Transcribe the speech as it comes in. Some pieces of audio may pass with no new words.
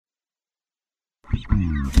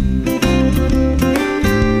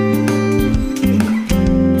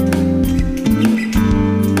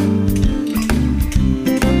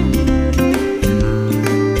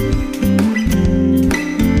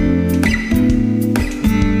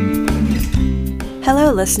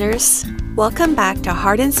Hello, listeners. Welcome back to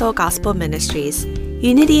Heart and Soul Gospel Ministries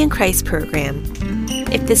Unity in Christ program.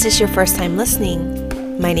 If this is your first time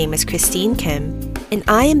listening, my name is Christine Kim, and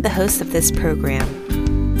I am the host of this program.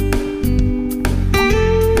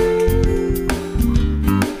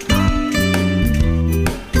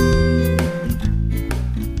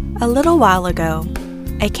 A little while ago,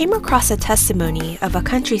 I came across a testimony of a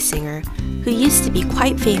country singer who used to be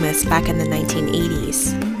quite famous back in the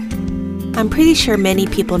 1980s. I'm pretty sure many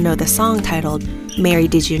people know the song titled Mary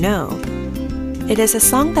Did You Know? It is a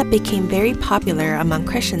song that became very popular among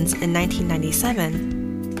Christians in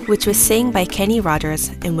 1997, which was sang by Kenny Rogers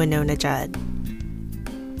and Wynonna Judd.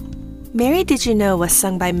 Mary Did You Know was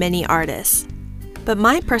sung by many artists, but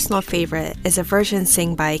my personal favorite is a version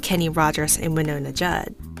sung by Kenny Rogers and Wynonna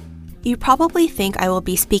Judd. You probably think I will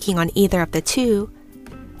be speaking on either of the two,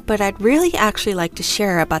 but I'd really actually like to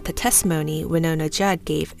share about the testimony Wynonna Judd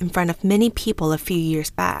gave in front of many people a few years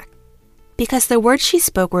back, because the words she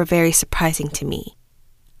spoke were very surprising to me.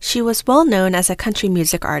 She was well known as a country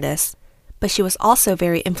music artist, but she was also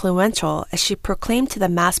very influential as she proclaimed to the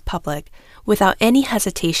mass public without any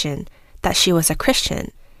hesitation that she was a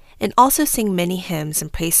Christian, and also sang many hymns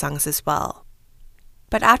and praise songs as well.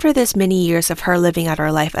 But after this many years of her living out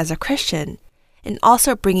her life as a Christian, and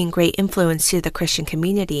also bringing great influence to the Christian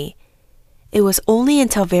community, it was only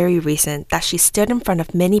until very recent that she stood in front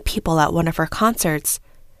of many people at one of her concerts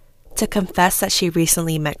to confess that she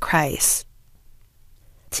recently met Christ.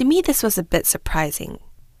 To me, this was a bit surprising.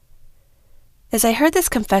 As I heard this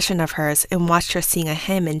confession of hers and watched her sing a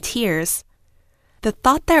hymn in tears, the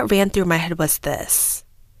thought that ran through my head was this: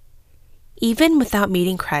 even without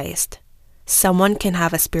meeting Christ, someone can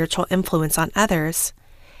have a spiritual influence on others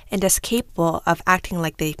and is capable of acting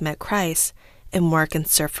like they've met Christ and work and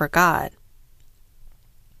serve for God.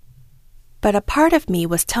 But a part of me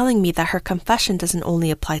was telling me that her confession doesn't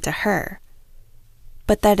only apply to her,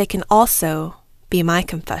 but that it can also be my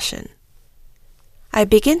confession. I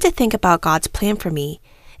began to think about God's plan for me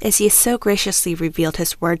as He has so graciously revealed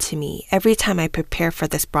His Word to me every time I prepare for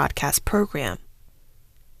this broadcast program.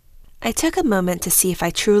 I took a moment to see if I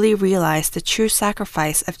truly realized the true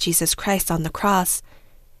sacrifice of Jesus Christ on the cross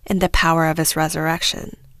and the power of His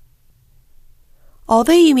resurrection.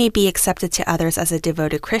 Although you may be accepted to others as a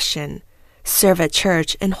devoted Christian, serve at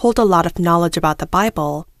church, and hold a lot of knowledge about the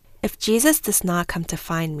Bible, if Jesus does not come to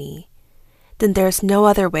find me, then there is no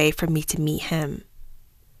other way for me to meet Him.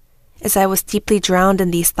 As I was deeply drowned in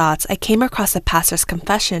these thoughts, I came across a pastor's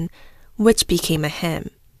confession, which became a hymn.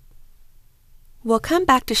 We'll come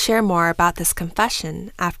back to share more about this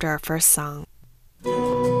confession after our first song.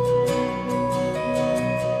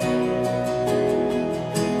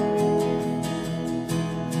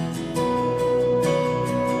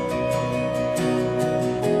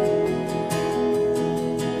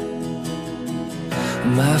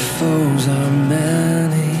 My foes are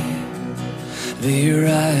many, they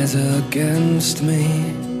rise against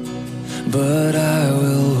me, but I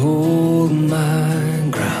will hold my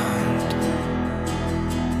ground.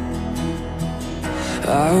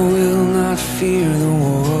 I will not fear the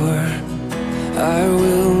war, I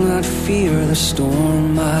will not fear the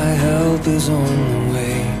storm. My help is on the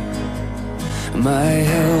way, my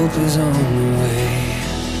help is on the way.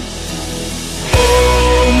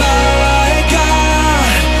 Oh my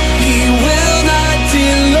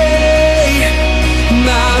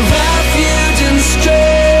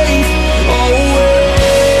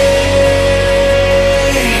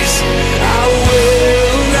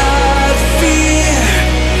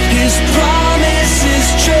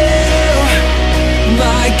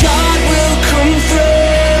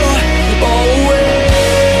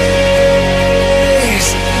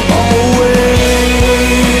always.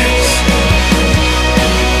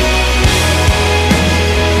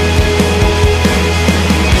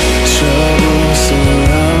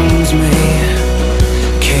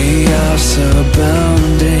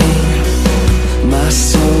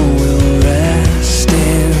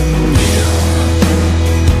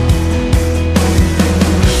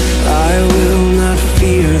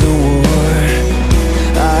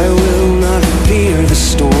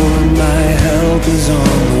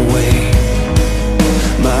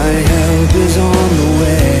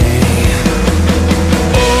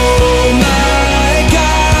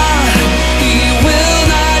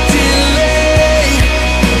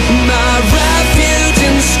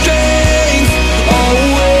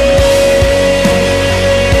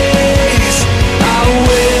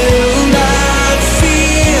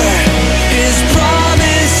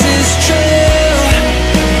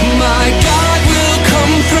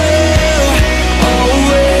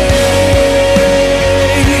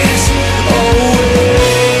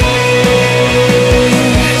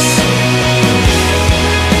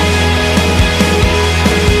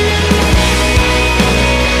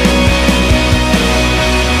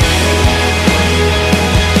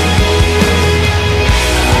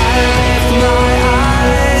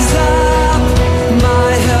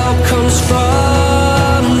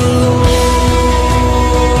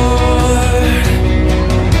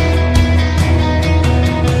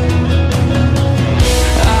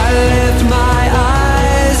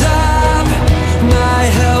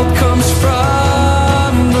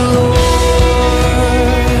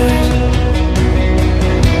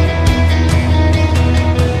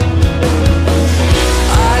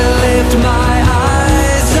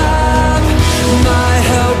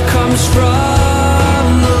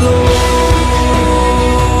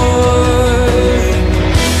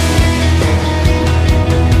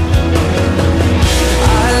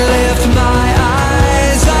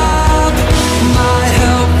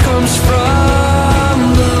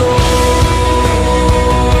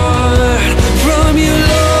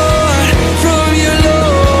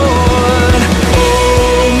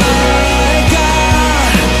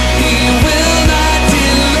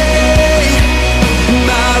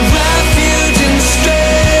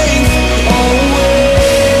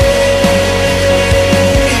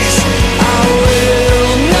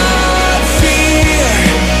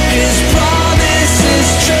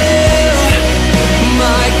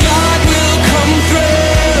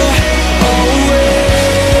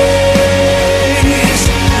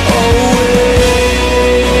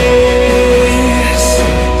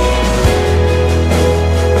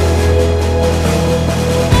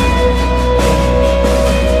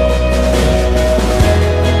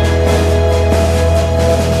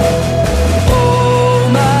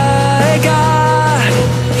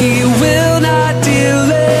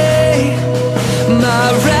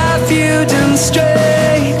 burden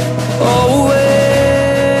straight. Always,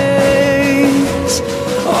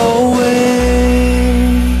 always.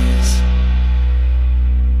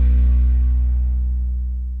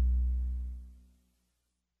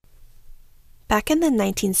 Back in the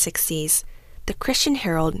 1960s, the Christian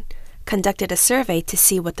Herald conducted a survey to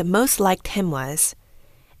see what the most liked hymn was,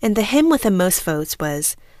 and the hymn with the most votes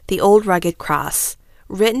was "The Old Rugged Cross,"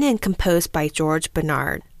 written and composed by George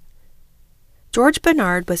Bernard. George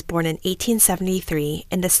Bernard was born in 1873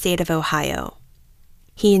 in the state of Ohio.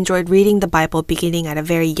 He enjoyed reading the Bible beginning at a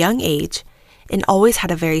very young age and always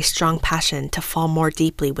had a very strong passion to fall more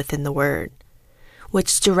deeply within the Word,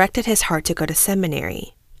 which directed his heart to go to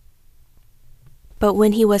seminary. But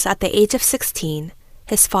when he was at the age of 16,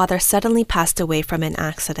 his father suddenly passed away from an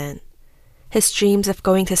accident. His dreams of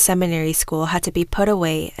going to seminary school had to be put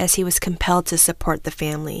away as he was compelled to support the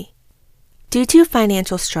family. Due to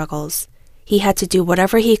financial struggles, he had to do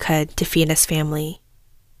whatever he could to feed his family.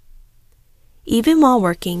 Even while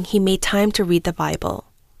working, he made time to read the Bible.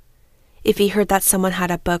 If he heard that someone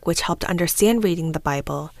had a book which helped understand reading the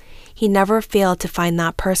Bible, he never failed to find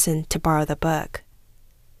that person to borrow the book.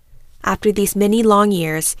 After these many long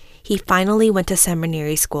years, he finally went to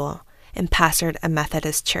seminary school and pastored a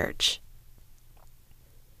Methodist church.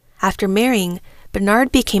 After marrying,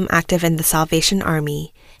 Bernard became active in the Salvation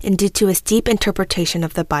Army, and due to his deep interpretation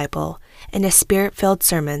of the Bible and his spirit-filled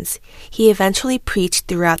sermons, he eventually preached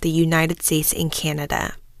throughout the United States and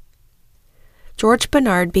Canada. George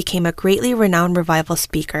Bernard became a greatly renowned revival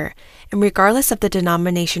speaker, and regardless of the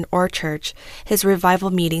denomination or church, his revival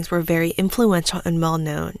meetings were very influential and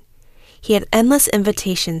well-known. He had endless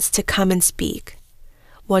invitations to come and speak.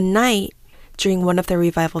 One night, during one of the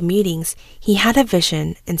revival meetings, he had a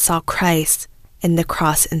vision and saw Christ and the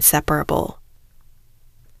cross inseparable.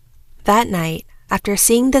 That night, after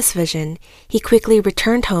seeing this vision, he quickly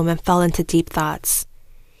returned home and fell into deep thoughts.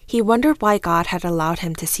 He wondered why God had allowed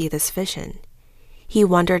him to see this vision. He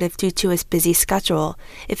wondered if due to his busy schedule,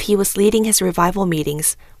 if he was leading his revival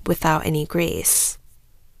meetings without any grace.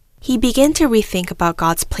 He began to rethink about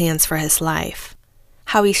God's plans for his life,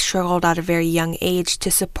 how he struggled at a very young age to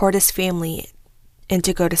support his family and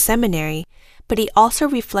to go to seminary, but he also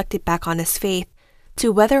reflected back on his faith to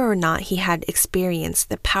whether or not he had experienced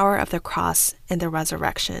the power of the cross and the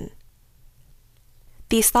resurrection.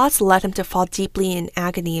 These thoughts led him to fall deeply in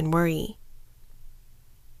agony and worry.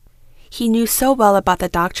 He knew so well about the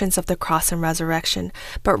doctrines of the cross and resurrection,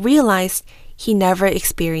 but realized he never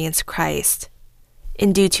experienced Christ.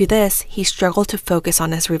 And due to this, he struggled to focus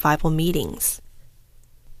on his revival meetings.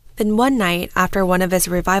 Then one night, after one of his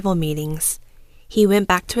revival meetings, he went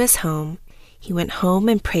back to his home. He went home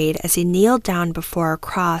and prayed as he kneeled down before a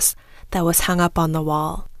cross that was hung up on the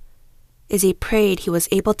wall. As he prayed, he was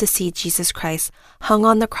able to see Jesus Christ hung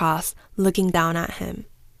on the cross, looking down at him.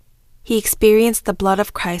 He experienced the blood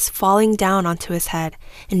of Christ falling down onto his head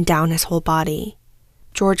and down his whole body.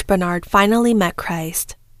 George Bernard finally met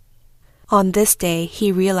Christ. On this day,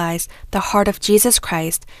 he realized the heart of Jesus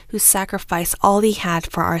Christ, who sacrificed all he had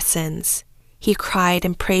for our sins. He cried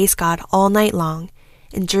and praised God all night long,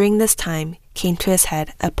 and during this time came to his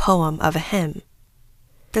head a poem of a hymn.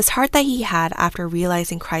 This heart that he had after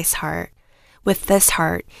realizing Christ's heart, with this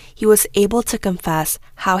heart, he was able to confess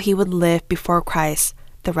how he would live before Christ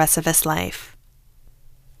the rest of his life.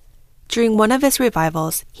 During one of his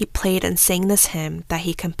revivals, he played and sang this hymn that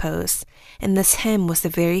he composed, and this hymn was the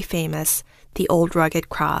very famous "The Old Rugged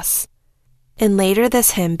Cross." And later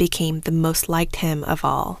this hymn became the most liked hymn of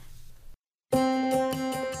all.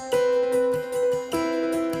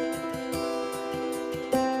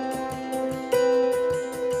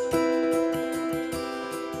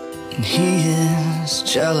 He is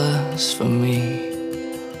jealous for me.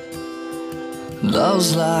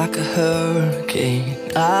 Love's like a hurricane.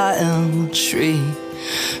 I am a tree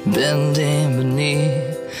bending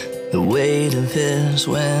beneath the weight of his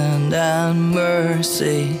wind and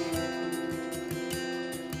mercy.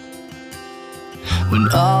 When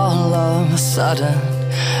all of a sudden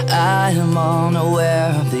I am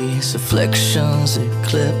unaware of these afflictions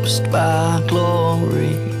eclipsed by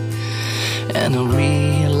glory, and I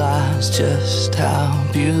realize just how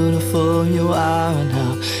beautiful you are and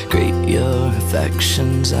how great your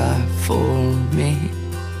affections are for me.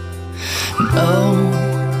 And oh,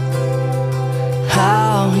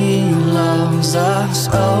 how he loves us,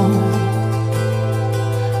 oh,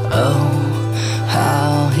 oh,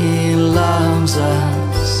 how he loves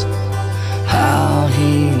us, how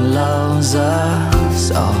he loves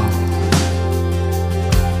us all.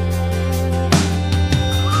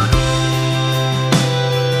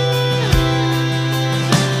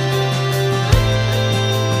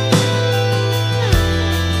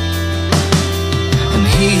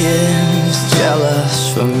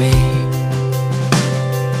 for me.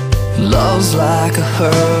 Love's like a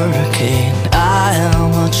hurricane, I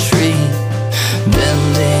am a tree,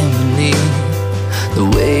 bending beneath the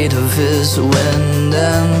weight of His wind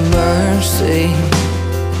and mercy.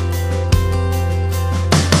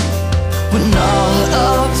 When all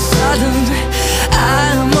of a sudden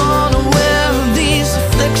I am unaware of these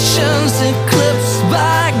afflictions eclipsed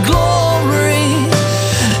by glory,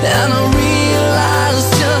 and I realize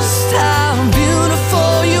just how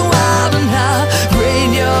beautiful you are and how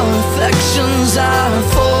great your affections are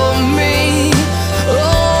for me.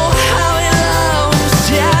 Oh, how He loves,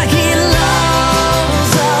 yeah, He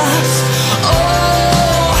loves us.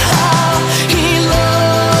 Oh, how He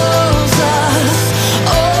loves us.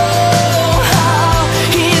 Oh, how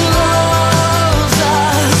He loves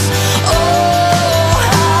us. Oh,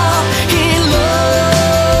 how He loves.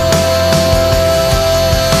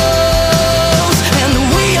 And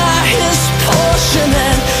we are His portion,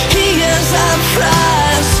 and He is our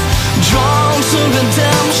prize, drawn to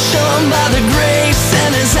redemption by the grace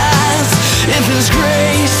in His eyes. If His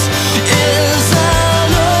grace is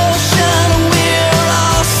an ocean, we're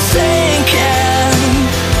all sinking,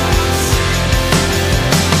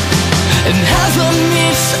 and heaven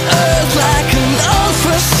meets earth like an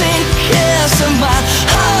unforeseen kiss, and my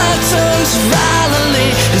heart turns violently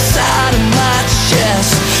inside of my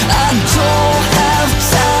chest. I don't have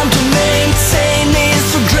time to maintain these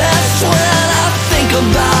regrets when I think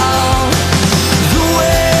about the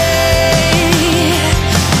way,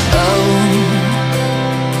 oh,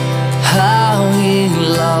 how He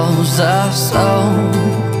loves us, oh,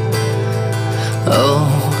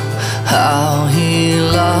 how He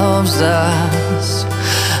loves us,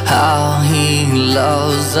 how He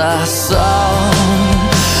loves us, oh,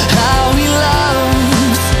 how He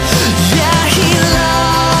loves, yeah, He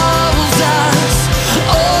loves us,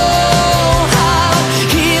 oh, how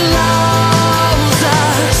He loves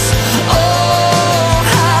us, oh,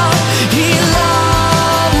 how He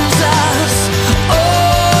loves us,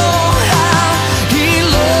 oh, how He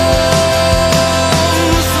loves,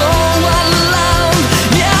 oh, what love,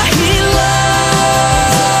 yeah, He loves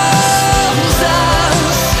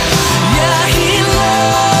us, yeah, He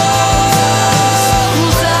loves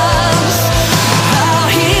us, how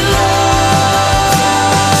He loves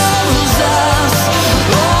us,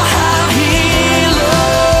 oh, how He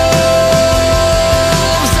loves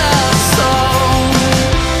us, oh.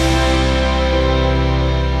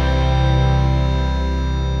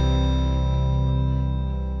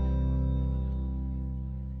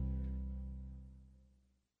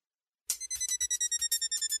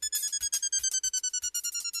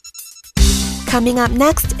 Coming up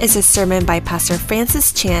next is a sermon by Pastor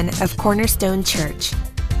Francis Chan of Cornerstone Church.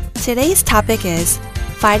 Today's topic is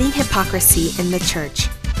Fighting Hypocrisy in the Church,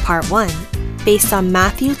 Part 1, based on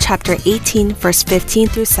Matthew chapter 18, verse 15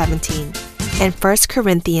 through 17, and 1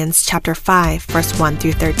 Corinthians chapter 5, verse 1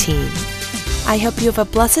 through 13. I hope you have a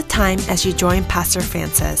blessed time as you join Pastor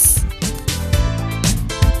Francis.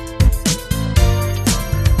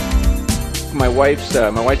 My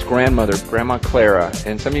wife's grandmother, Grandma Clara,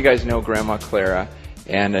 and some of you guys know Grandma Clara,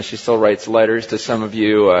 and she still writes letters to some of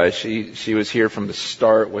you. She was here from the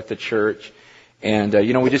start with the church, and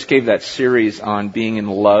we just gave that series on being in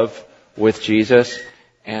love with Jesus,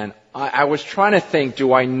 and I was trying to think,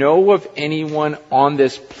 do I know of anyone on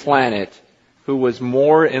this planet who was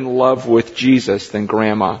more in love with Jesus than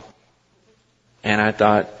Grandma? And I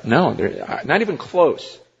thought, no, not even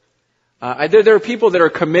close. There are people that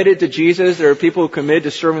are committed to Jesus. There are people who are committed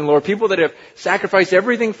to serving the Lord. People that have sacrificed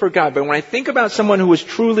everything for God. But when I think about someone who is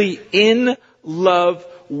truly in love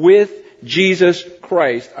with Jesus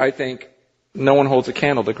Christ, I think no one holds a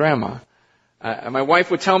candle to Grandma. My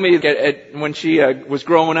wife would tell me that when she was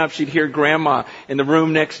growing up, she'd hear Grandma in the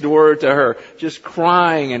room next door to her just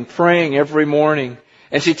crying and praying every morning.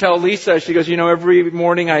 And she'd tell Lisa, she goes, every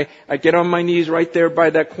morning I get on my knees right there by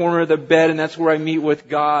that corner of the bed, and that's where I meet with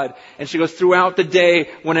God. And she goes, throughout the day,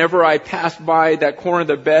 whenever I pass by that corner of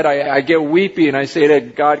the bed, I get weepy, and I say to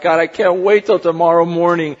God, I can't wait till tomorrow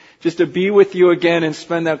morning just to be with you again and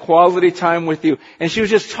spend that quality time with you. And she was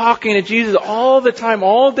just talking to Jesus all the time,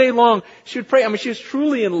 all day long. She would pray. She was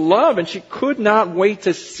truly in love, and she could not wait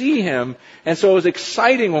to see Him. And so it was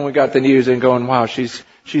exciting when we got the news and going, wow, she's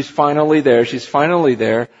finally there. She's finally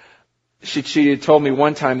there. She had told me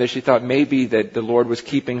one time that she thought maybe that the Lord was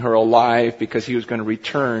keeping her alive because He was going to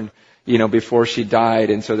return, before she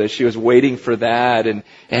died. And so that she was waiting for that. And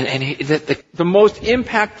the most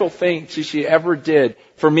impactful thing she ever did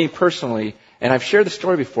for me personally, and I've shared the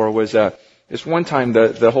story before, was, this one time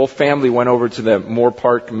the whole family went over to the Moore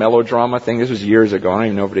Park melodrama thing. This was years ago. I don't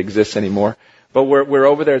even know if it exists anymore. But we're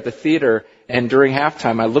over there at the theater, and during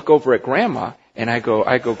halftime, I look over at Grandma, and I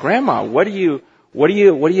go, Grandma, what do you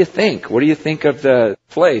think? What do you think of the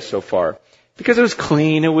play so far? Because it was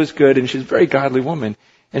clean, it was good, and she's a very godly woman.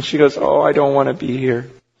 And she goes, oh, I don't want to be here.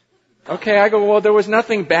 Okay, I go, well, there was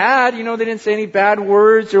nothing bad. They didn't say any bad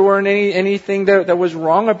words. There weren't anything that was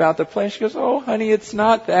wrong about the play. She goes, oh, honey, it's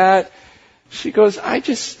not that. She goes, I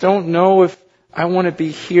just don't know if I want to be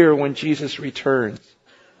here when Jesus returns.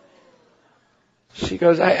 She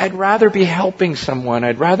goes, I'd rather be helping someone.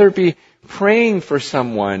 I'd rather be praying for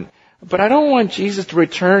someone. But I don't want Jesus to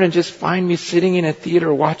return and just find me sitting in a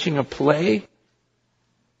theater watching a play.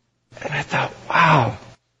 And I thought, wow,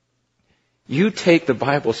 you take the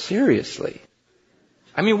Bible seriously.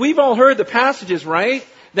 I mean, we've all heard the passages, right?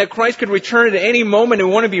 That Christ could return at any moment, and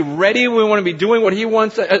we want to be ready. We want to be doing what He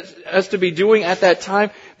wants us to be doing at that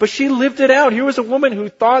time. But she lived it out. Here was a woman who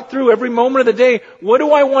thought through every moment of the day, what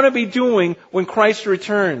do I want to be doing when Christ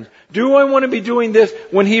returns? Do I want to be doing this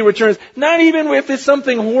when He returns? Not even if it's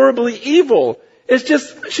something horribly evil. It's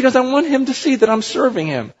just, she goes, I want Him to see that I'm serving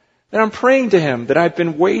Him, that I'm praying to Him, that I've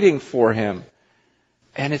been waiting for Him.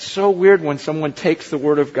 And it's so weird when someone takes the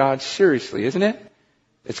Word of God seriously, isn't it?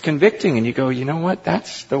 It's convicting, and you go, you know what?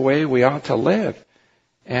 That's the way we ought to live.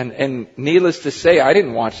 And needless to say, I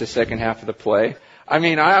didn't watch the second half of the play. I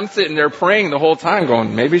mean, I'm sitting there praying the whole time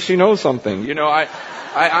going, maybe she knows something.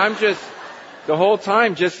 I'm just, the whole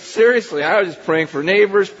time, just seriously, I was just praying for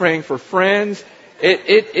neighbors, praying for friends.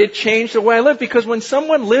 It changed the way I live, because when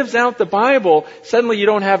someone lives out the Bible, suddenly you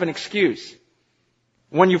don't have an excuse.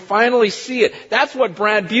 When you finally see it, that's what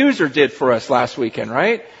Brad Buser did for us last weekend,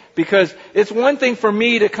 right? Because it's one thing for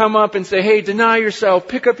me to come up and say, hey, deny yourself,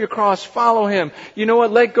 pick up your cross, follow Him. You know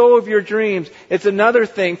what? Let go of your dreams. It's another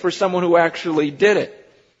thing for someone who actually did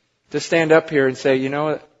it to stand up here and say, you know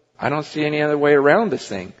what? I don't see any other way around this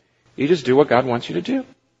thing. You just do what God wants you to do.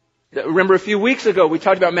 Remember a few weeks ago, we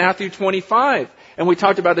talked about Matthew 25, and we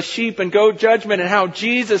talked about the sheep and goat judgment and how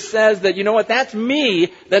Jesus says that, you know what, that's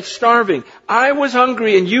me that's starving. I was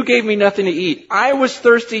hungry and you gave me nothing to eat. I was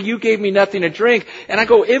thirsty, you gave me nothing to drink. And I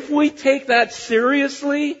go, if we take that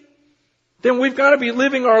seriously, then we've got to be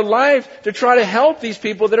living our life to try to help these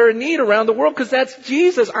people that are in need around the world, because that's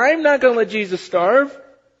Jesus. I'm not going to let Jesus starve.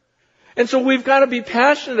 And so we've got to be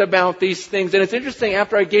passionate about these things. And it's interesting,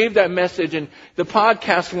 after I gave that message and the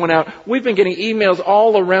podcast went out, we've been getting emails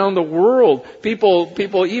all around the world.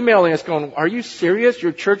 People emailing us going, are you serious?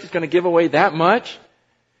 Your church is going to give away that much?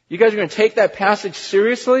 You guys are going to take that passage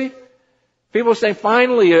seriously? People are saying,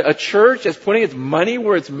 finally, a church that's putting its money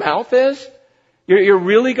where its mouth is? You're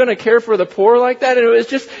really going to care for the poor like that? And it was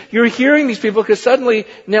just, you're hearing these people, because suddenly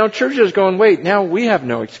now churches are going, wait, now we have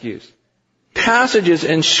no excuse. Passages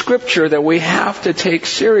in Scripture that we have to take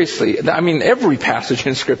seriously. I mean, every passage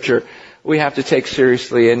in Scripture we have to take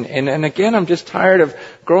seriously. And again, I'm just tired of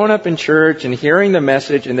growing up in church and hearing the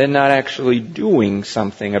message and then not actually doing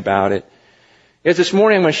something about it. Yes, this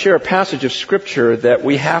morning I'm going to share a passage of Scripture that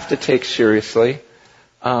we have to take seriously.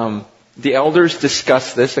 The elders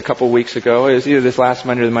discussed this a couple of weeks ago. It was either this last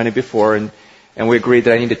Monday or the Monday before, and we agreed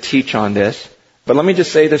that I need to teach on this. But let me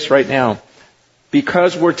just say this right now.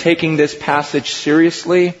 Because we're taking this passage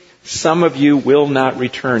seriously, some of you will not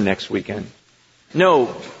return next weekend.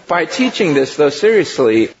 No, by teaching this, though,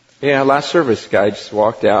 seriously, last service, guy just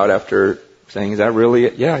walked out after saying, is that really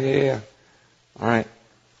it? Yeah. All right.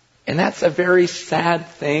 And that's a very sad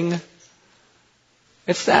thing.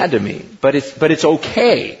 It's sad to me, but it's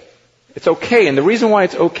okay. It's okay. And the reason why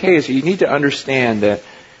it's okay is you need to understand that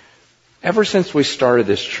ever since we started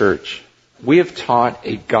this church, we have taught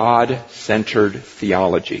a God-centered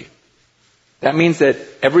theology. That means that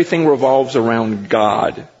everything revolves around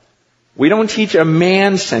God. We don't teach a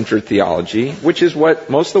man-centered theology, which is what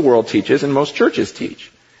most of the world teaches and most churches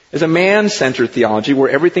teach. It's a man-centered theology where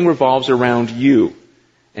everything revolves around you.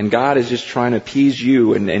 And God is just trying to appease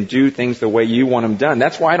you and do things the way you want them done.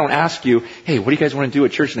 That's why I don't ask you, hey, what do you guys want to do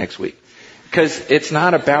at church next week? Because it's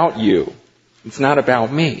not about you. It's not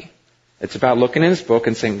about me. It's about looking in this book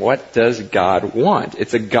and saying, what does God want?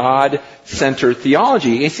 It's a God-centered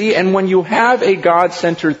theology. You see, and when you have a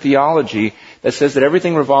God-centered theology that says that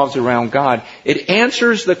everything revolves around God, it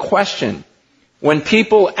answers the question when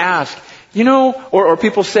people ask, or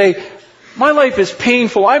people say, my life is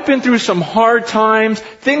painful. I've been through some hard times.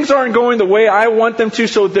 Things aren't going the way I want them to,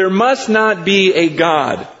 so there must not be a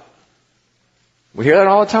God. We hear that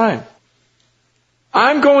all the time.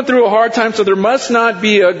 I'm going through a hard time, so there must not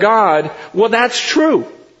be a God. Well, that's true.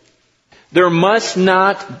 There must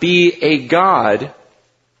not be a God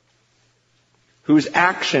whose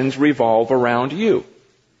actions revolve around you.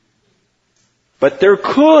 But there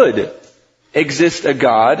could exist a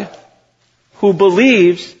God who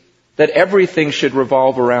believes that everything should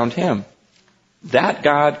revolve around Him. That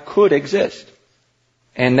God could exist.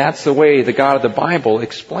 And that's the way the God of the Bible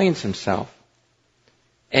explains Himself.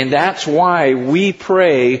 And that's why we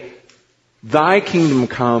pray, Thy kingdom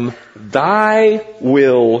come, Thy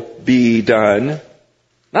will be done.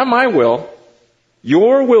 Not my will.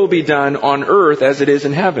 Your will be done on earth as it is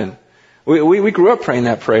in heaven. We grew up praying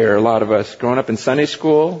that prayer, a lot of us. Growing up in Sunday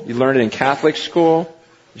school, you learned it in Catholic school.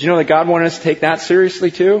 Did you know that God wanted us to take that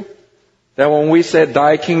seriously too? That when we said,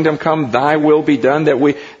 Thy kingdom come, Thy will be done, that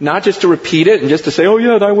we, not just to repeat it and just to say, oh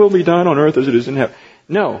yeah, Thy will be done on earth as it is in heaven.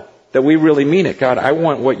 No, that we really mean it. God, I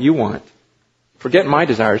want what You want. Forget my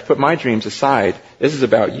desires, put my dreams aside. This is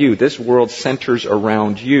about You. This world centers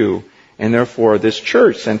around You, and therefore this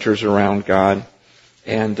church centers around God.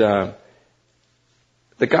 And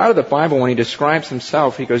the God of the Bible, when He describes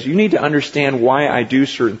Himself, He goes, you need to understand why I do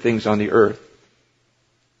certain things on the earth.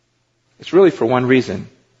 It's really for one reason.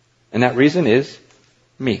 And that reason is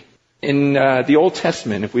me. In the Old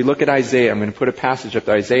Testament, if we look at Isaiah, I'm going to put a passage up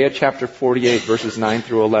there, Isaiah chapter 48, verses 9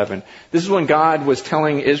 through 11. This is when God was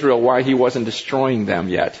telling Israel why He wasn't destroying them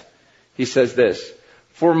yet. He says this,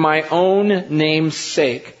 for my own name's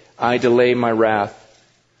sake, I delay my wrath.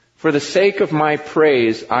 For the sake of my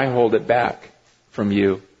praise, I hold it back from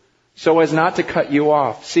you, so as not to cut you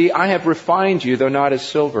off. See, I have refined you, though not as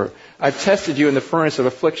silver. I've tested you in the furnace of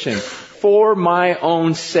affliction. For my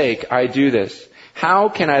own sake, I do this. How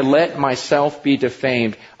can I let myself be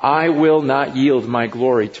defamed? I will not yield my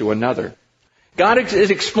glory to another. God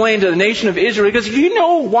has explained to the nation of Israel, because do you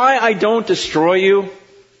know why I don't destroy you?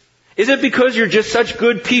 Is it because you're just such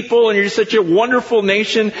good people and you're just such a wonderful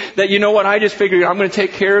nation that you know what, I just figured I'm going to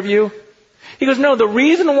take care of you? He goes, no, the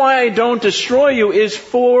reason why I don't destroy you is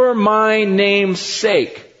for my name's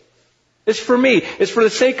sake. It's for me. It's for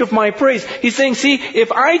the sake of my praise. He's saying, see,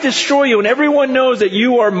 if I destroy you and everyone knows that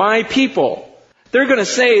you are my people, they're going to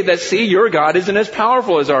say that, see, your God isn't as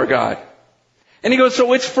powerful as our God. And he goes,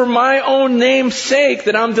 so it's for my own name's sake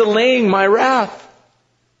that I'm delaying my wrath.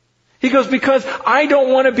 He goes, because I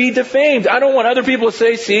don't want to be defamed. I don't want other people to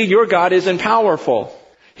say, see, your God isn't powerful.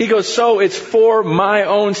 He goes, so it's for my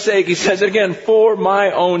own sake. He says it again, for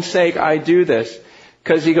my own sake I do this.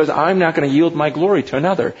 Because he goes, I'm not going to yield my glory to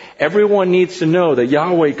another. Everyone needs to know that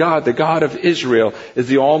Yahweh God, the God of Israel, is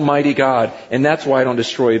the Almighty God. And that's why I don't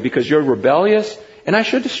destroy you. Because you're rebellious, and I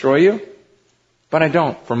should destroy you. But I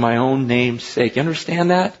don't, for my own name's sake. You understand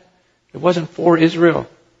that? It wasn't for Israel.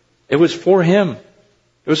 It was for Him.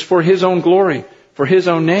 It was for His own glory, for His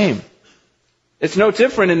own name. It's no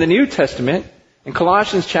different in the New Testament. In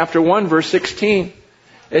Colossians chapter 1, verse 16,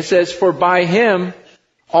 it says, for by Him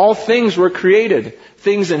all things were created,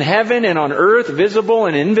 things in heaven and on earth, visible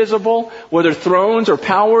and invisible, whether thrones or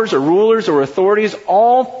powers or rulers or authorities,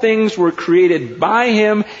 all things were created by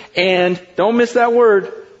Him and, don't miss that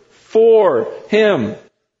word, for Him.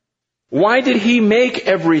 Why did He make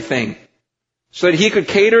everything? So that He could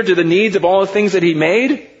cater to the needs of all the things that He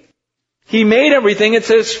made? He made everything, it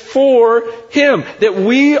says, for Him. That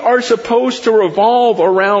we are supposed to revolve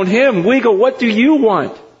around Him. We go, what do you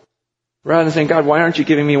want? Rather than saying, God, why aren't you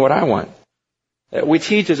giving me what I want? We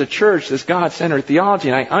teach as a church this God-centered theology,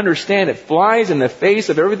 and I understand it flies in the face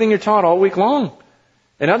of everything you're taught all week long.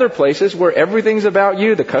 In other places where everything's about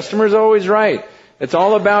you, the customer's always right. It's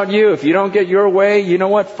all about you. If you don't get your way, you know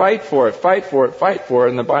what? Fight for it, fight for it, fight for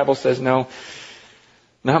it. And the Bible says, no,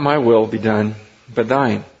 not my will be done, but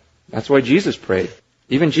thine. That's why Jesus prayed.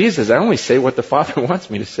 Even Jesus, I only say what the Father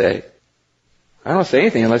wants me to say. I don't say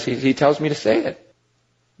anything unless He tells me to say it.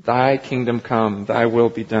 Thy kingdom come, Thy will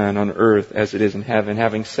be done on earth as it is in heaven.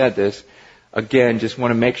 Having said this, again, just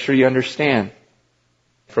want to make sure you understand.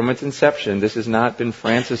 From its inception, this has not been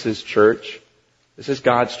Francis's church. This is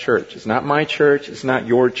God's church. It's not my church. It's not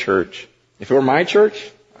your church. If it were my church,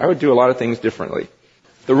 I would do a lot of things differently.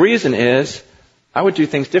 The reason is, I would do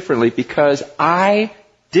things differently because I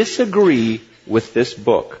disagree with this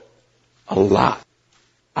book a lot.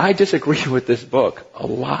 I disagree with this book a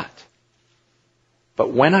lot.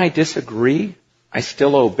 But when I disagree, I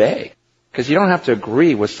still obey. Because you don't have to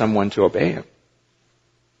agree with someone to obey Him.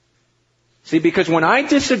 See, because when I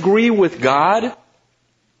disagree with God,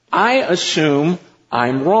 I assume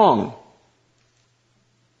I'm wrong.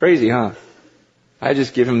 Crazy, huh? I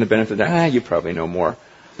just give Him the benefit that, you probably know more.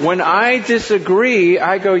 When I disagree,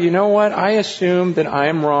 I go, you know what? I assume that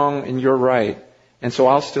I'm wrong and you're right. And so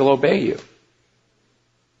I'll still obey you.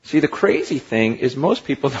 See, the crazy thing is most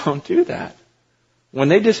people don't do that. When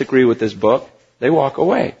they disagree with this book, they walk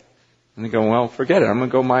away. And they go, well, forget it. I'm going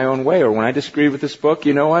to go my own way. Or when I disagree with this book,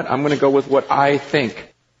 you know what? I'm going to go with what I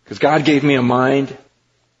think. because God gave me a mind,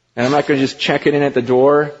 and I'm not going to just check it in at the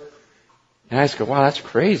door. And I just go, wow, that's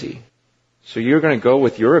crazy. So you're going to go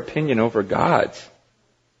with your opinion over God's?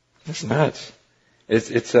 That's nuts.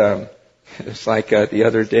 It's like the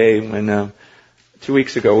other day when 2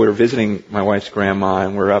 weeks ago we were visiting my wife's grandma,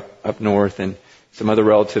 and we're up north, and some other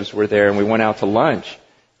relatives were there, and we went out to lunch.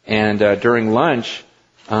 And during lunch,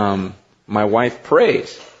 my wife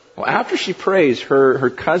prays. Well, after she prays, her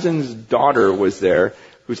cousin's daughter was there,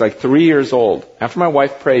 who's like 3 years old. After my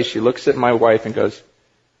wife prays, she looks at my wife and goes,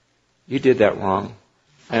 "You did that wrong."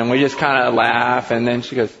 And we just kind of laugh, and then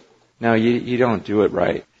she goes, "No, you don't do it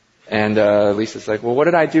right." And Lisa's like, "Well, what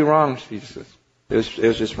did I do wrong?" She just says, it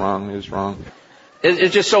was just wrong. It was wrong.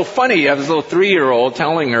 It's just so funny. You have this little 3-year-old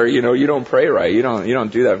telling her, you don't pray right. You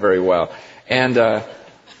don't do that very well. And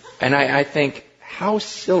I think how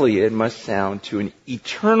silly it must sound to an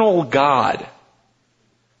eternal God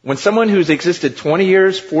when someone who's existed 20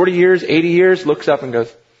 years, 40 years, 80 years looks up and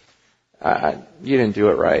goes, "You didn't do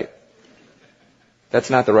it right. That's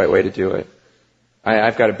not the right way to do it.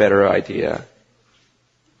 I've got a better idea."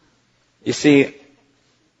 You see,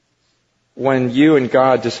 when you and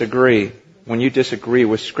God disagree, when you disagree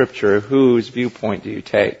with Scripture, whose viewpoint do you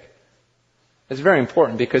take? It's very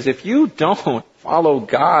important, because if you don't follow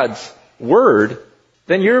God's Word,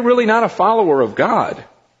 then you're really not a follower of God.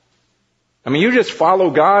 I mean, you just follow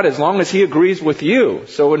God as long as He agrees with you.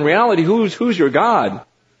 So in reality, who's your God?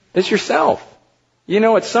 It's yourself.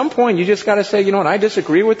 At some point you just got to say, I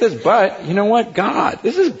disagree with this, but you know what? God.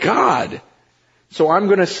 This is God. So I'm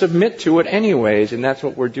going to submit to it anyways, and that's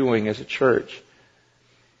what we're doing as a church.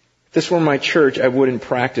 If this were my church, I wouldn't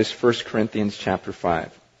practice 1 Corinthians chapter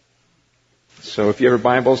 5. So if you have your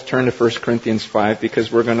Bibles, turn to 1 Corinthians 5,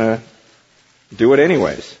 because we're going to do it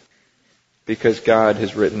anyways, because God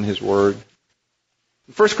has written His Word.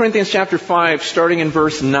 1 Corinthians chapter 5, starting in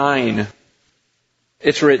verse 9,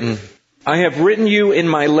 it's written, "I have written you in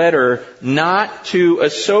my letter not to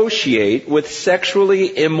associate with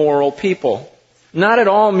sexually immoral people. Not at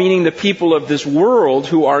all meaning the people of this world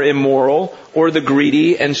who are immoral, or the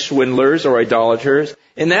greedy and swindlers or idolaters.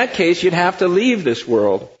 In that case, you'd have to leave this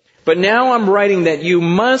world. But now I'm writing that you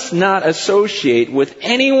must not associate with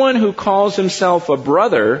anyone who calls himself a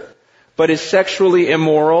brother, but is sexually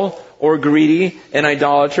immoral, or greedy, an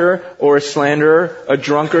idolater, or a slanderer, a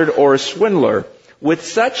drunkard, or a swindler. With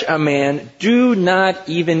such a man, do not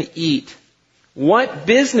even eat. What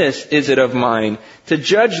business is it of mine to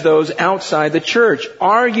judge those outside the church?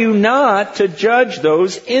 Are you not to judge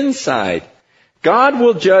those inside? God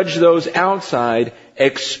will judge those outside.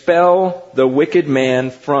 Expel the wicked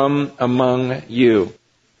man from among you."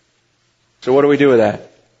 So what do we do with that?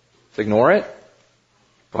 Let's ignore it?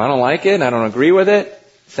 Well, I don't like it. I don't agree with it.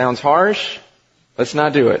 Sounds harsh. Let's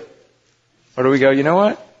not do it. Or do we go, you know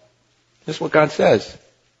what? This is what God says.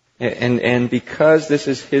 And because this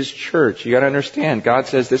is His church, you got to understand, God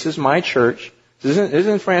says, this is my church. This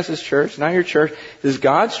isn't Francis' church, not your church. This is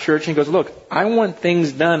God's church. And He goes, look, I want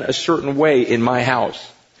things done a certain way in my house.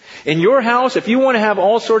 In your house, if you want to have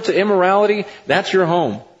all sorts of immorality, that's your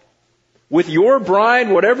home. With your bride,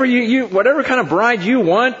 whatever kind of bride you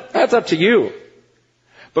want, that's up to you.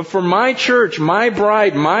 But for my church, my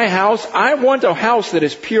bride, my house, I want a house that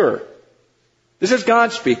is pure. This is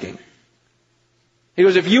God speaking. He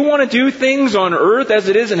goes, if you want to do things on earth as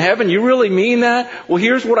it is in heaven, you really mean that? Well,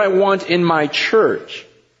 here's what I want in my church.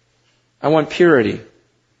 I want purity.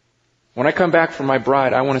 When I come back for my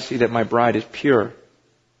bride, I want to see that my bride is pure.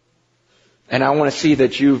 And I want to see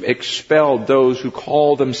that you've expelled those who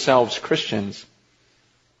call themselves Christians,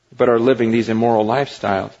 but are living these immoral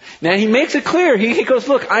lifestyles. Now, he makes it clear. He goes,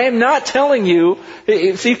 look, I am not telling you.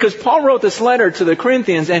 See, because Paul wrote this letter to the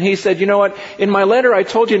Corinthians, and he said, you know what? In my letter, I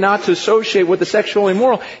told you not to associate with the sexually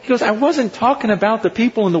immoral. He goes, I wasn't talking about the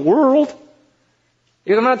people in the world. He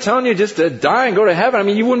goes, I'm not telling you just to die and go to heaven. I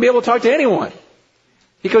mean, you wouldn't be able to talk to anyone.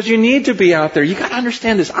 He goes, you need to be out there. You got to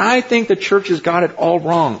understand this. I think the church has got it all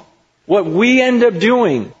wrong. What we end up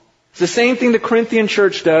doing, it's the same thing the Corinthian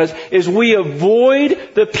church does, is we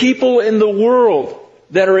avoid the people in the world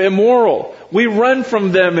that are immoral. We run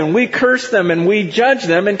from them and we curse them and we judge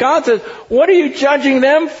them. And God says, what are you judging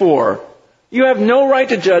them for? You have no right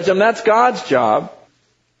to judge them. That's God's job.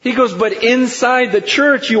 He goes, but inside the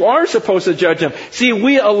church, you are supposed to judge them. See,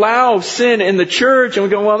 we allow sin in the church and we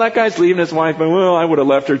go, well, that guy's leaving his wife, but well, I would have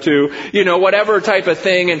left her too. Whatever type of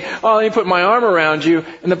thing. And, let me put my arm around you.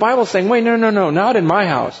 And the Bible's saying, wait, no, not in my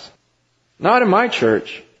house. Not in my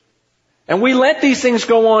church. And we let these things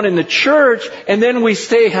go on in the church, and then we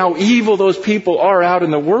say how evil those people are out in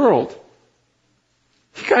the world.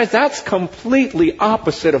 You guys, that's completely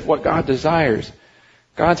opposite of what God desires.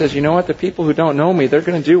 God says, you know what? The people who don't know me, they're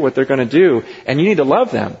going to do what they're going to do, and you need to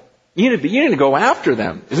love them. You need to go after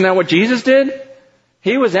them. Isn't that what Jesus did?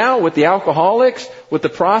 He was out with the alcoholics, with the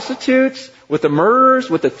prostitutes, with the murderers,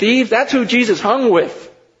 with the thieves. That's who Jesus hung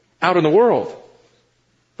with out in the world.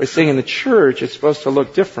 But saying in the church, it's supposed to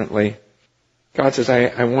look differently. God says,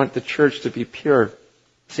 I want the church to be pure.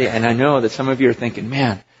 See, and I know that some of you are thinking,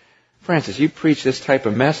 man, Francis, you preach this type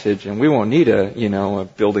of message, and we won't need a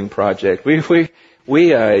building project. You're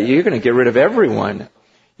going to get rid of everyone.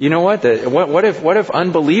 You know what? What if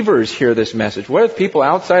unbelievers hear this message? What if people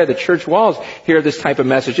outside of the church walls hear this type of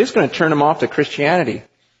message? It's going to turn them off to Christianity.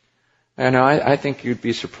 And I think you'd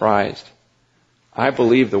be surprised. I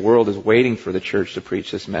believe the world is waiting for the church to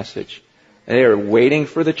preach this message. They are waiting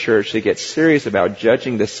for the church to get serious about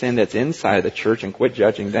judging the sin that's inside of the church and quit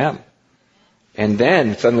judging them. And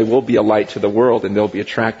then suddenly we'll be a light to the world, and they'll be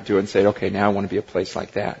attracted to it and say, okay, now I want to be a place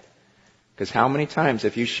like that. Because how many times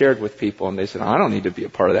have you shared with people and they said, I don't need to be a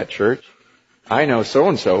part of that church. I know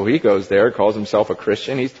so-and-so, he goes there, calls himself a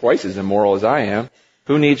Christian, he's twice as immoral as I am.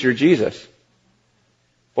 Who needs your Jesus?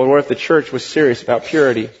 Well, what if the church was serious about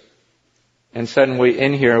purity? And suddenly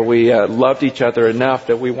in here we loved each other enough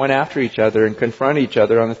that we went after each other and confronted each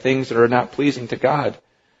other on the things that are not pleasing to God.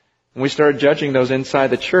 And we started judging those inside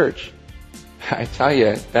the church. I tell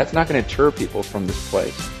you, that's not going to deter people from this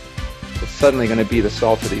place. It's suddenly going to be the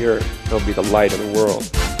salt of the earth. It'll be the light of the world.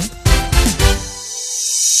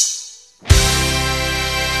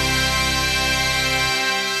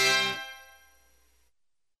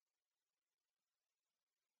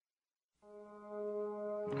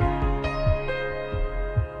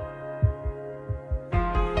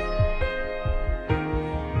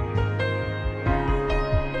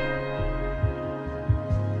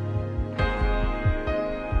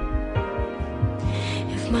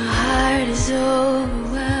 My heart is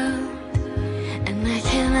overwhelmed and I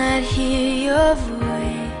cannot hear your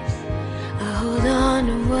voice. I hold on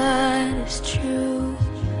to what is true,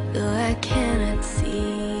 though I cannot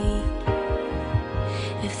see.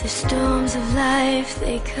 If the storms of life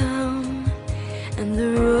they come and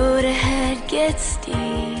the road ahead gets steep,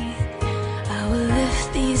 I will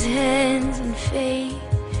lift these hands in faith.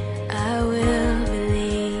 I will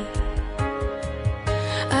believe.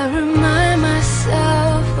 I remind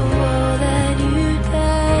myself of all that you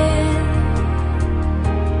done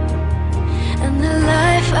and the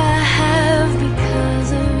life I have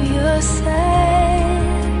because of your Son.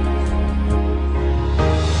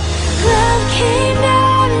 Love came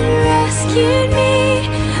down and rescued me.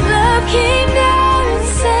 Love came down and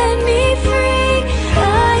set me free.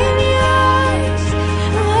 I am yours.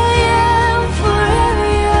 I am forever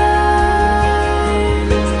yours.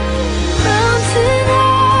 Mountain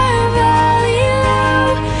high, valley low,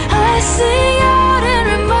 I sing out and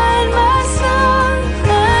remind my soul,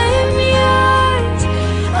 I am yours.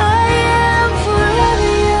 I am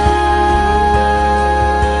forever yours.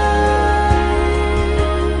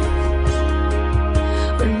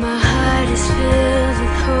 When my heart is filled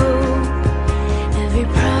with hope, every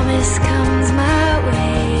promise comes my way.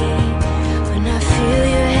 When I feel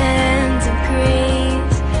your hands of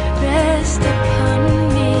grace rest upon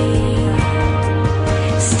me,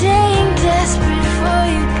 staying desperate for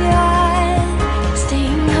you, God,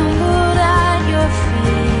 staying humbled at your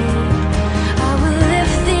feet. I will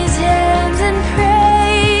lift these hands and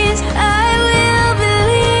praise. I will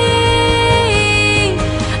believe.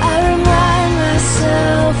 I remind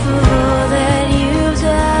myself of all that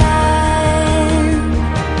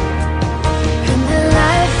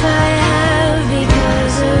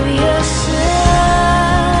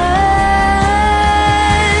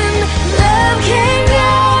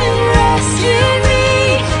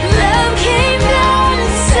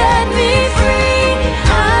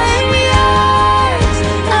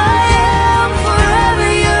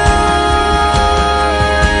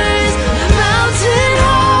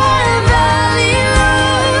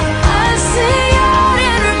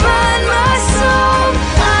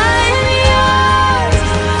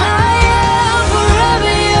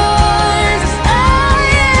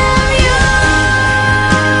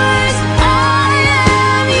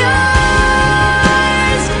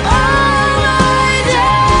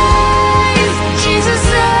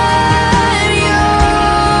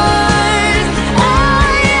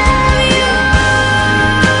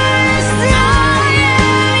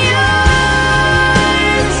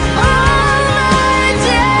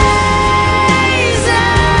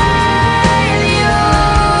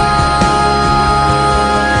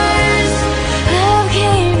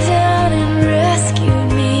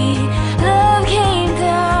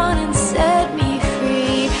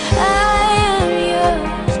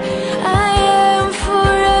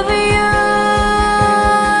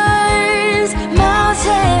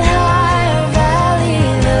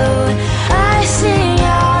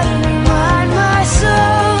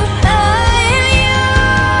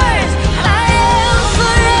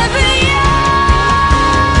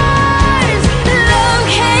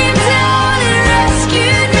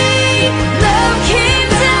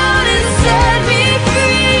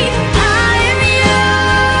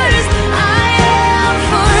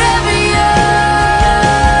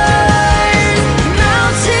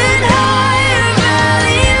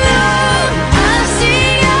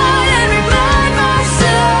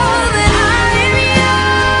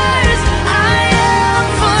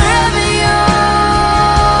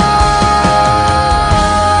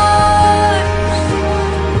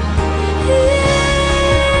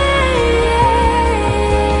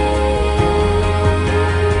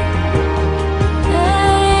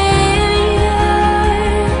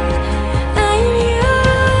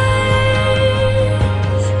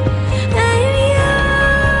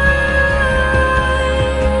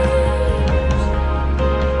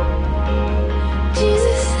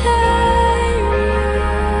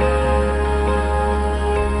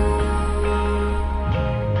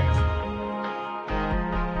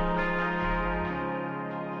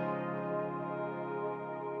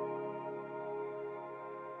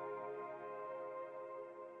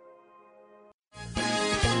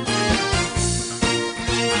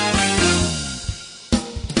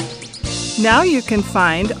Now you can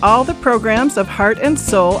find all the programs of Heart and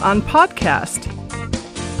Soul on podcast.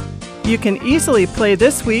 You can easily play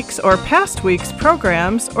this week's or past week's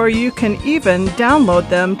programs, or you can even download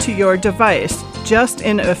them to your device just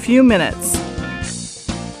in a few minutes.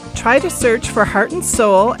 Try to search for Heart and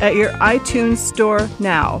Soul at your iTunes store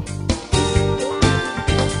now.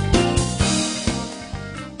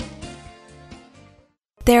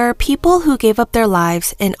 There are people who gave up their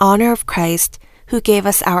lives in honor of Christ, who gave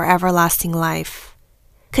us our everlasting life.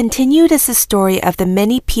 Continued is the story of the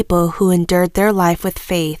many people who endured their life with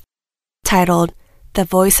faith, titled The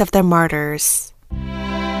Voice of the Martyrs.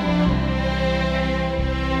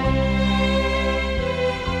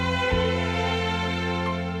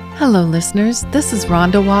 Hello, listeners. This is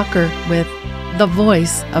Rhonda Walker with The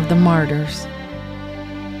Voice of the Martyrs.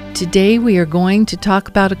 Today we are going to talk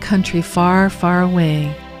about a country far, far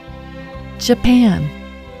away, Japan.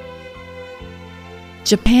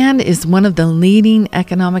 Japan is one of the leading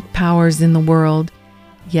economic powers in the world,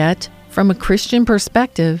 yet, from a Christian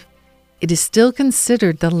perspective, it is still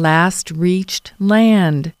considered the last reached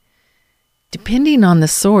land. Depending on the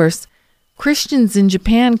source, Christians in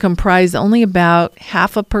Japan comprise only about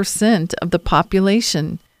 0.5% of the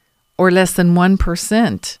population, or less than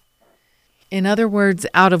 1%. In other words,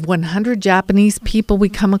 out of 100 Japanese people we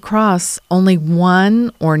come across, only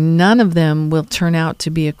one or none of them will turn out to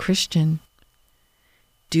be a Christian.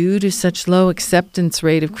 Due to such low acceptance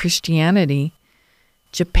rate of Christianity,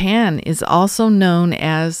 Japan is also known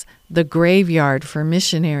as the graveyard for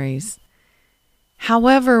missionaries.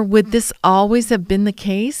 However, would this always have been the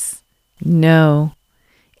case? No.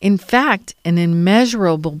 In fact, an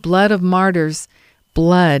immeasurable blood of martyrs'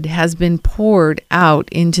 blood has been poured out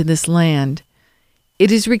into this land. It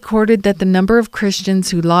is recorded that the number of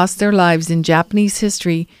Christians who lost their lives in Japanese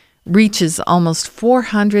history reaches almost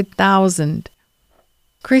 400,000.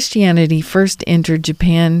 Christianity first entered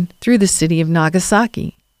Japan through the city of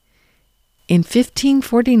Nagasaki. In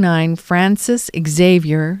 1549, Francis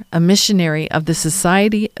Xavier, a missionary of the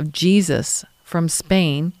Society of Jesus from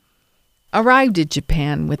Spain, arrived at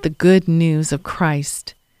Japan with the good news of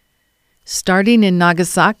Christ. Starting in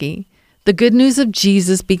Nagasaki, the good news of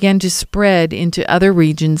Jesus began to spread into other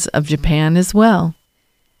regions of Japan as well.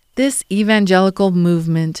 This evangelical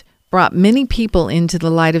movement brought many people into the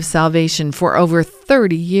light of salvation for over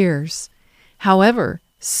 30 years. However,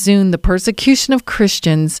 soon the persecution of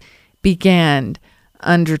Christians began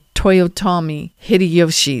under Toyotomi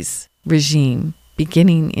Hideyoshi's regime,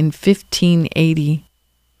 beginning in 1580.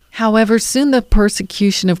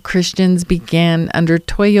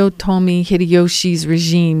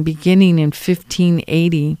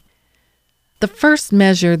 The first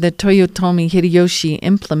measure that Toyotomi Hideyoshi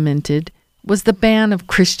implemented was the ban of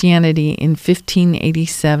Christianity in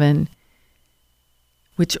 1587,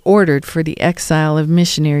 which ordered for the exile of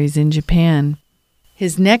missionaries in Japan.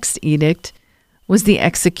 His next edict was the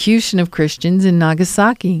execution of Christians in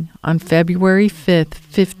Nagasaki on February 5,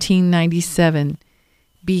 1597,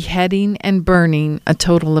 beheading and burning a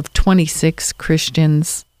total of 26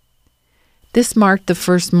 Christians. This marked the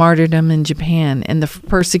first martyrdom in Japan, and the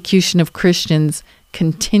persecution of Christians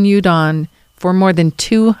continued on for more than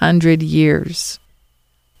 200 years.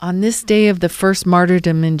 On this day of the first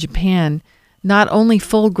martyrdom in Japan, not only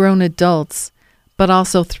full-grown adults, but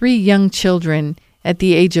also 3 young children at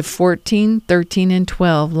the age of 14, 13, and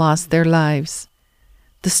 12 lost their lives.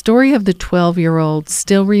 The story of the 12-year-old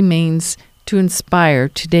still remains to inspire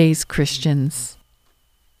today's Christians.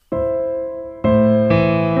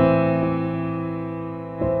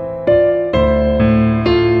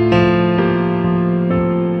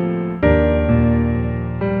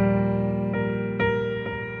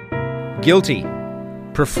 Guilty.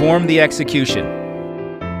 Perform the execution.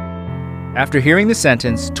 After hearing the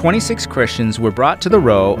sentence, 26 Christians were brought to the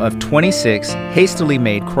row of 26 hastily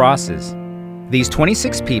made crosses. These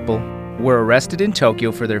 26 people were arrested in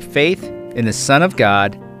Tokyo for their faith in the Son of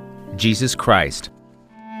God, Jesus Christ.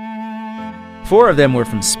 4 of them were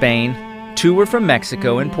from Spain, 2 were from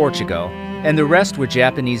Mexico and Portugal, and the rest were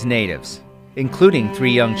Japanese natives, including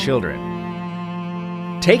 3 young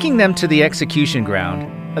children. Taking them to the execution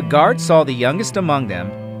ground, a guard saw the youngest among them,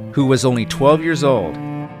 who was only 12 years old.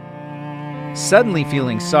 Suddenly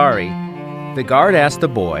feeling sorry, the guard asked the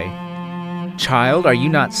boy, "Child, are you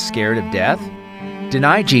not scared of death?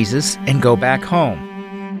 Deny Jesus and go back home."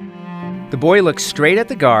 The boy looked straight at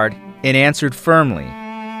the guard and answered firmly,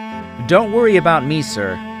 "Don't worry about me,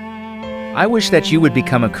 sir. I wish that you would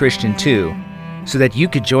become a Christian too, so that you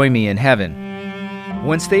could join me in heaven."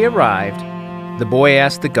 Once they arrived, the boy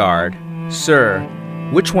asked the guard, "Sir,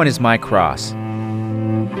 which one is my cross?"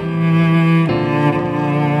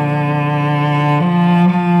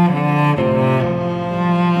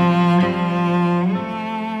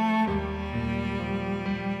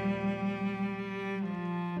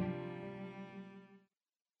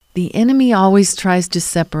 The enemy always tries to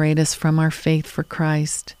separate us from our faith for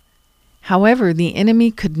Christ. However, the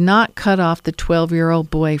enemy could not cut off the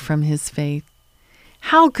 12-year-old boy from his faith.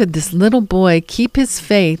 How could this little boy keep his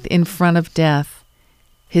faith in front of death?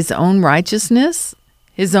 His own righteousness?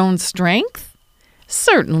 His own strength?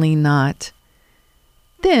 Certainly not.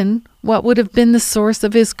 Then, what would have been the source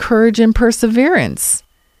of his courage and perseverance?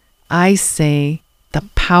 I say, the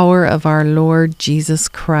power of our Lord Jesus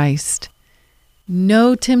Christ.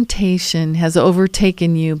 No temptation has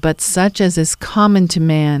overtaken you but such as is common to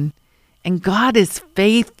man. And God is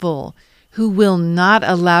faithful, who will not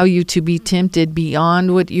allow you to be tempted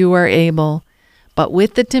beyond what you are able, but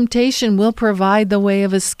with the temptation will provide the way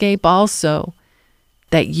of escape also,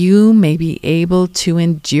 that you may be able to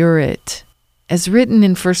endure it. As written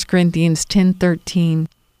in 1 Corinthians 10:13,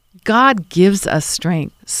 God gives us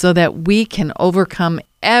strength so that we can overcome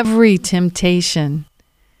every temptation.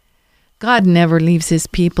 God never leaves his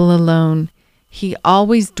people alone. He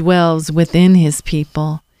always dwells within his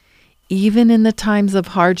people. Even in the times of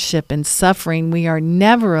hardship and suffering, we are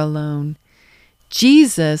never alone.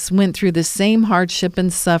 Jesus went through the same hardship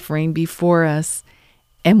and suffering before us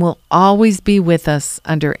and will always be with us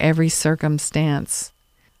under every circumstance.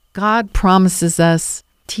 God promises us,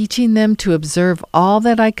 teaching them to observe all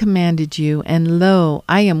that I commanded you, and lo,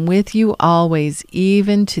 I am with you always,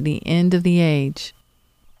 even to the end of the age.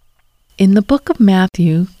 In the book of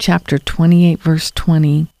Matthew, chapter 28, verse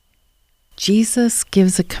 20, Jesus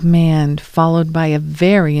gives a command followed by a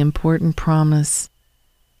very important promise.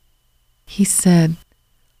 He said,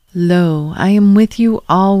 Lo, I am with you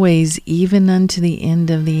always, even unto the end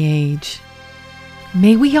of the age.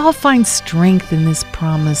 May we all find strength in this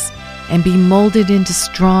promise and be molded into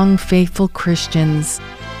strong, faithful Christians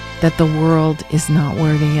that the world is not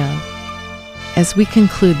worthy of. As we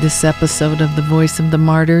conclude this episode of The Voice of the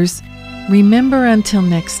Martyrs, remember until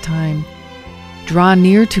next time, draw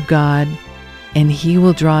near to God, and He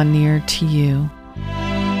will draw near to you.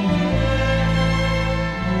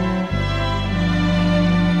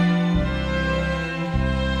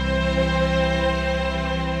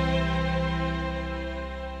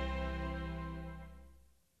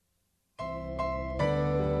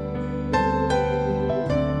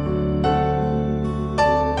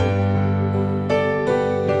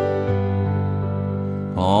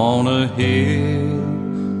 On a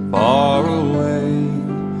hill far away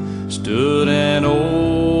stood an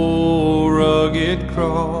old rugged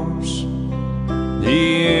cross,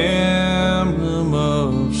 the emblem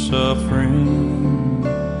of suffering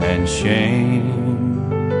and shame.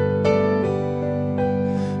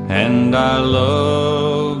 And I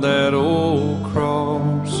love that old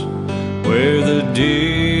cross, where the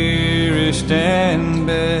dearest and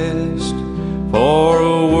best for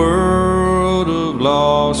a world of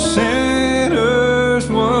lost sinners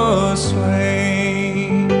was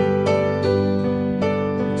slain.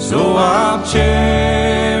 So I'll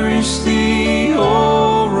cherish the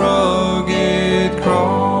old rugged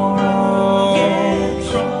cross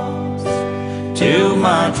till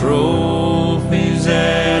my trophies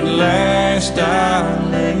at last I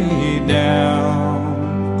lay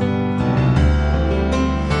down,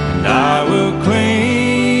 and I will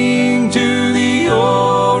cling to the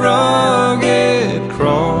old rugged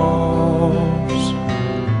cross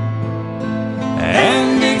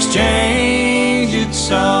and exchange it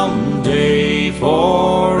someday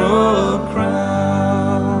for a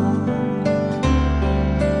crown.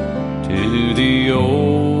 To the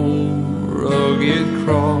old rugged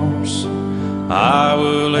cross I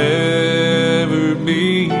will ever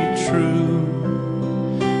be true,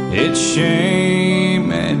 its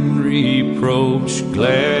shame and reproach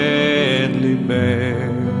gladly bear.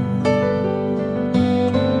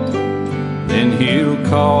 Then He'll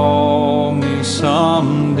call me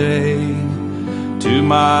someday to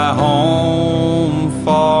my home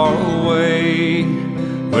far away,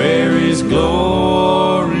 where His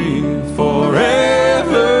glory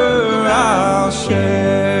forever I'll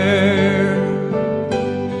share.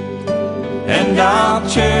 And I'll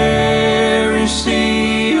cherish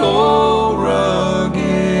the old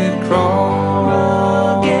rugged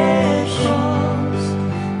cross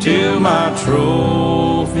till my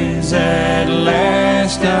trophies at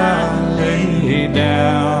last I lay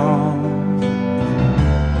down,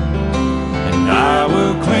 and I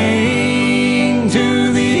will cling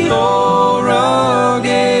to the old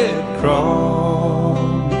rugged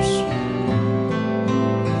cross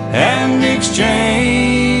and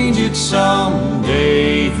exchange it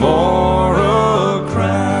someday for a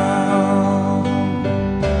crown.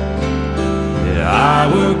 Yeah, I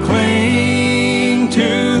will cling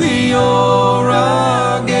to the old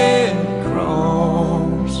rugged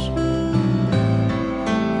cross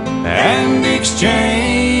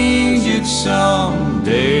exchange it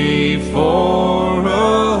someday for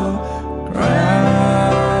a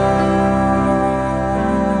crown.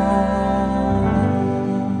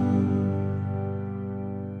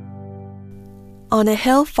 On a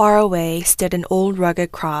hill far away stood an old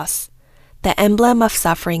rugged cross, the emblem of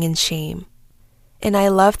suffering and shame. And I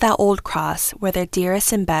loved that old cross where the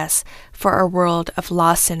dearest and best for a world of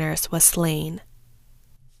lost sinners was slain.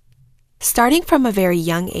 Starting from a very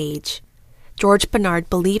young age, George Bernard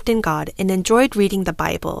believed in God and enjoyed reading the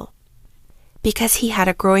Bible. Because he had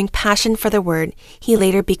a growing passion for the Word, he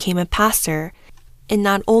later became a pastor, and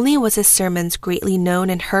not only was his sermons greatly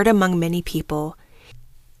known and heard among many people,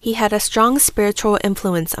 he had a strong spiritual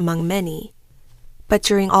influence among many. But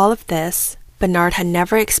during all of this, Bernard had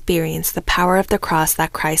never experienced the power of the cross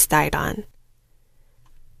that Christ died on.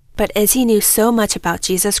 But as he knew so much about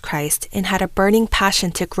Jesus Christ and had a burning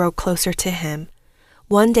passion to grow closer to him,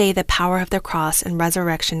 one day the power of the cross and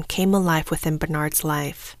resurrection came alive within Bernard's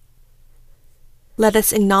life. Let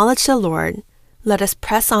us acknowledge the Lord. Let us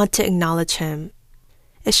press on to acknowledge him.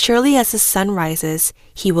 As surely as the sun rises,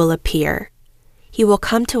 he will appear. He will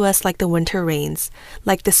come to us like the winter rains,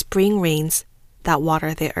 like the spring rains that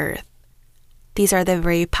water the earth. These are the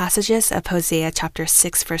very passages of Hosea chapter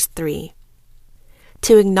 6, verse 3.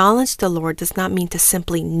 To acknowledge the Lord does not mean to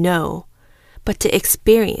simply know, but to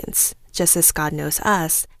experience, just as God knows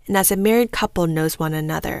us, and as a married couple knows one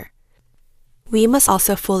another. We must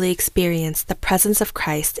also fully experience the presence of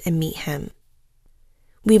Christ and meet him.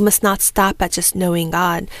 We must not stop at just knowing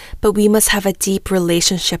God, but we must have a deep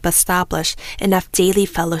relationship established and have daily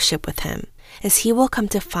fellowship with him, as he will come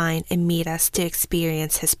to find and meet us to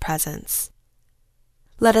experience his presence.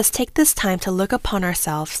 Let us take this time to look upon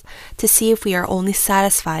ourselves to see if we are only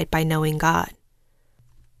satisfied by knowing God.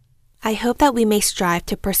 I hope that we may strive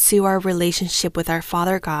to pursue our relationship with our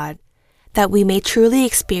Father God, that we may truly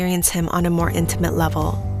experience him on a more intimate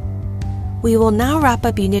level. We will now wrap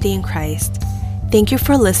up Unity in Christ. Thank you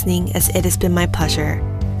for listening, as it has been my pleasure.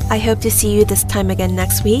 I hope to see you this time again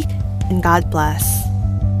next week, and God bless.